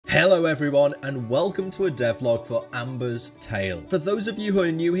Hello everyone and welcome to a devlog for Amber's Tale. For those of you who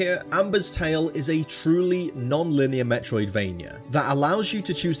are new here, Amber's Tale is a truly non-linear Metroidvania that allows you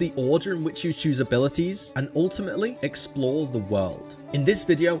to choose the order in which you choose abilities and ultimately explore the world. In this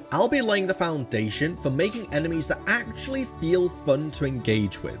video, I'll be laying the foundation for making enemies that actually feel fun to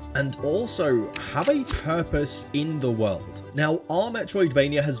engage with and also have a purpose in the world. Now, our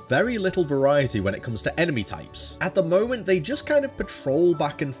Metroidvania has very little variety when it comes to enemy types. At the moment, they just kind of patrol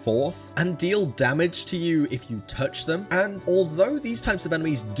back and forth and deal damage to you if you touch them, and although these types of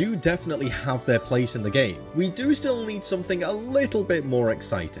enemies do definitely have their place in the game, we do still need something a little bit more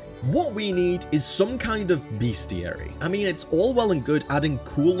exciting. What we need is some kind of bestiary. I mean, it's all well and good adding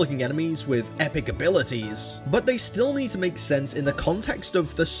cool looking enemies with epic abilities, but they still need to make sense in the context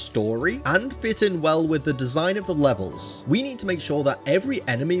of the story and fit in well with the design of the levels. We need to make sure that every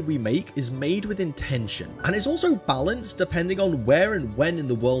enemy we make is made with intention and is also balanced depending on where and when in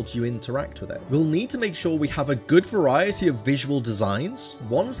the world you interact with it. We'll need to make sure we have a good variety of visual designs,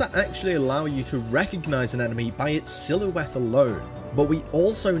 ones that actually allow you to recognize an enemy by its silhouette alone. But we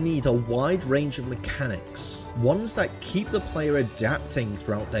also need a wide range of mechanics, ones that keep the player adapting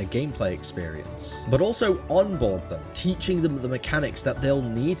throughout their gameplay experience, but also onboard them, teaching them the mechanics that they'll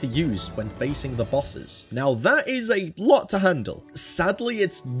need to use when facing the bosses. Now that is a lot to handle. Sadly,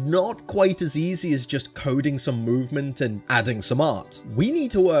 it's not quite as easy as just coding some movement and adding some art. We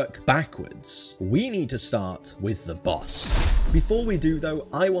need to work backwards. We need to start with the boss. Before we do though,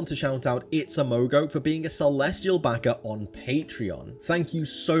 I want to shout out It's a Mogo for being a celestial backer on Patreon. Thank you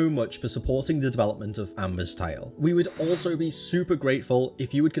so much for supporting the development of Amber's Tale. We would also be super grateful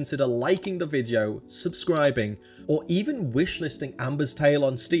if you would consider liking the video, subscribing, or even wishlisting Amber's Tale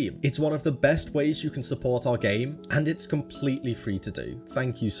on Steam. It's one of the best ways you can support our game, and it's completely free to do.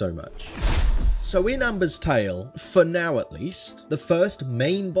 Thank you so much. So in Amber's Tale, for now at least, the first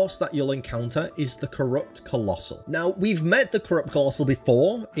main boss that you'll encounter is the Corrupt Colossal. Now, we've met the Corrupt Colossal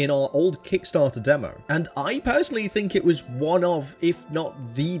before in our old Kickstarter demo, and I personally think it was one of, if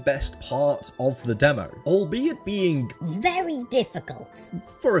not the best part of the demo, albeit being very difficult.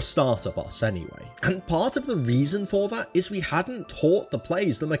 For a starter boss anyway. And part of the reason for that is we hadn't taught the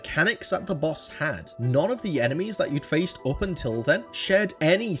players the mechanics that the boss had. None of the enemies that you'd faced up until then shared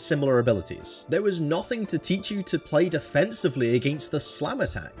any similar abilities. There was nothing to teach you to play defensively against the slam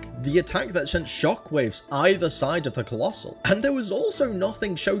attack, the attack that sent shockwaves either side of the Colossal. And there was also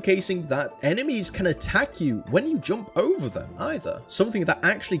nothing showcasing that enemies can attack you when you jump over them either, something that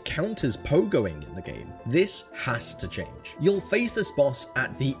actually counters pogoing in the game. This has to change. You'll face this boss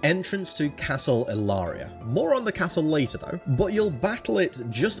at the entrance to Castle Ilaria. More on the castle later though, but you'll battle it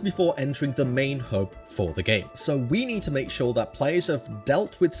just before entering the main hub for the game. So we need to make sure that players have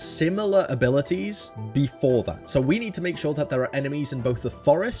dealt with similar abilities before that. So we need to make sure that there are enemies in both the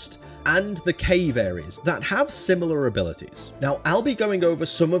forest and the cave areas that have similar abilities. Now, I'll be going over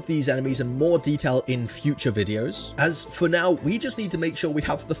some of these enemies in more detail in future videos, as for now, we just need to make sure we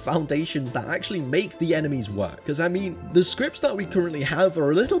have the foundations that actually make the enemies work. Because I mean, the scripts that we currently have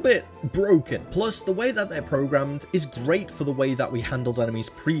are a little bit broken. Plus, the way that they're programmed is great for the way that we handled enemies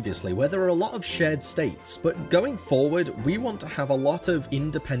previously, where there are a lot of shared states. But going forward, we want to have a lot of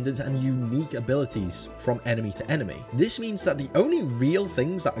independent and unique abilities from enemy to enemy. This means that the only real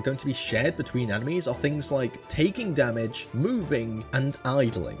things that are going to be shared between enemies are things like taking damage, moving, and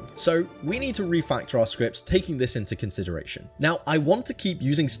idling. So we need to refactor our scripts taking this into consideration. Now, I want to keep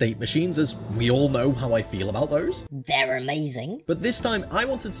using state machines, as we all know how I feel about those. They're amazing. But this time I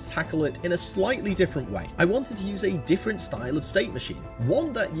wanted to tackle it in a slightly different way. I wanted to use a different style of state machine,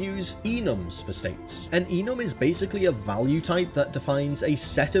 one that use enums for states. An enum is basically a value type that defines a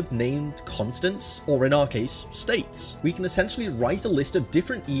set of named constants, or in our case, states. We can essentially write a list of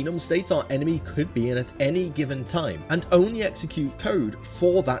different enum states our enemy could be in at any given time and only execute code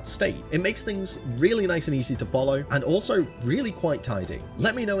for that state. It makes things really nice and easy to follow and also really quite tidy.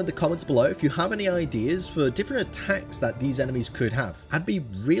 Let me know in the comments below if you have any ideas for different attacks that these enemies could have. I'd be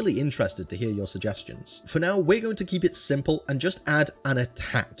really interested to hear your suggestions. For now, we're going to keep it simple and just add an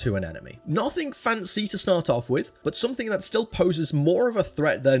attack to an enemy. Nothing fancy to start off with, but something that still poses more of a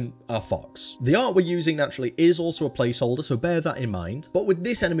threat than a fox. The art we're using naturally is also a placeholder, so bear that in mind. But with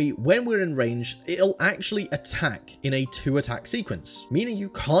this enemy, when we're in range, it'll actually attack in a 2-attack sequence, meaning you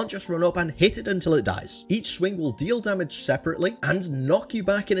can't just run up and hit it until it dies. Each swing will deal damage separately and knock you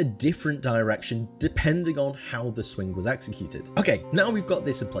back in a different direction depending on how the swing was executed. Okay, now we've got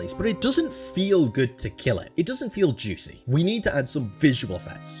this in place, but it doesn't feel good to kill it. It doesn't feel juicy. We need to add some visual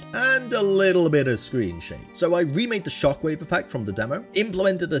effects and a little bit of screen shake. So I remade the shockwave effect from the demo,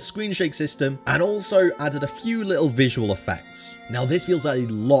 implemented a screen shake system, and also added a few little visual effects. Now this feels a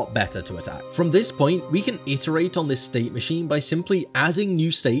lot better to attack. From this point, we can iterate on this state machine by simply adding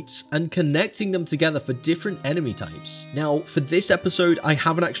new states and connecting them together for different enemy types. Now, for this episode, I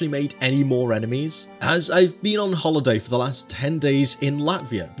haven't actually made any more enemies, as I've been on holiday for the last 10 days in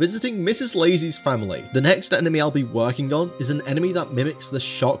Latvia, visiting Mrs. Lazy's family. The next enemy I'll be working on is an enemy that mimics the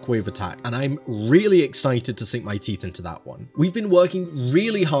shockwave attack, and I'm really excited to sink my teeth into that one. We've been working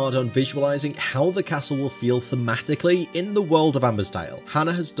really hard on visualizing how the castle will feel thematically in the world of Amber's Tale.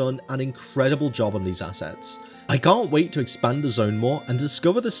 Hannah has done an incredible job on these assets. I can't wait to expand the zone more and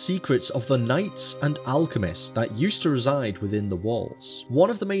discover the secrets of the knights and alchemists that used to reside within the walls. One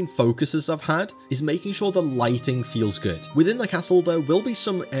of the main focuses I've had is making sure the lighting feels good. Within the castle there will be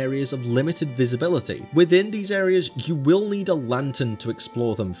some areas of limited visibility. Within these areas you will need a lantern to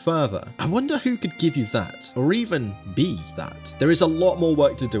explore them further. I wonder who could give you that, or even be that. There is a lot more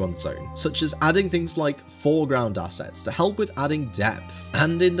work to do on the zone, such as adding things like foreground assets to help with adding depth.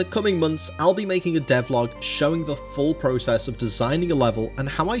 And in the coming months I'll be making a devlog showing the full process of designing a level and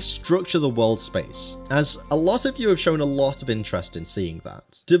how I structure the world space, as a lot of you have shown a lot of interest in seeing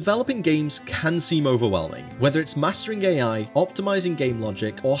that. Developing games can seem overwhelming, whether it's mastering AI, optimizing game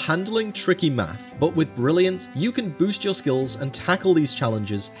logic, or handling tricky math, but with Brilliant, you can boost your skills and tackle these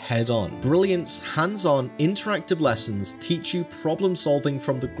challenges head on. Brilliant's hands-on interactive lessons teach you problem solving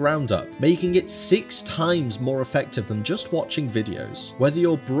from the ground up, making it 6 times more effective than just watching videos. Whether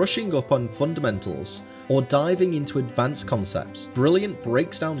you're brushing up on fundamentals or diving into advanced concepts, Brilliant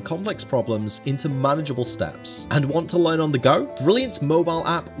breaks down complex problems into manageable steps. And want to learn on the go? Brilliant's mobile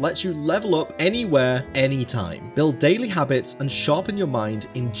app lets you level up anywhere, anytime. Build daily habits and sharpen your mind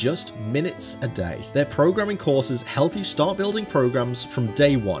in just minutes a day. Their programming courses help you start building programs from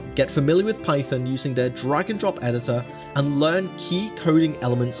day one. Get familiar with Python using their drag and drop editor and learn key coding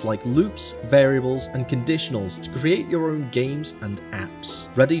elements like loops, variables, and conditionals to create your own games and apps.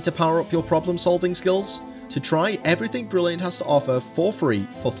 Ready to power up your problem solving skills? To try everything Brilliant has to offer for free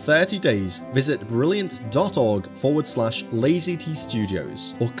for 30 days, visit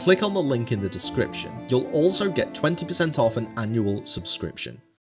brilliant.org/LazyTStudios or click on the link in the description. You'll also get 20% off an annual subscription.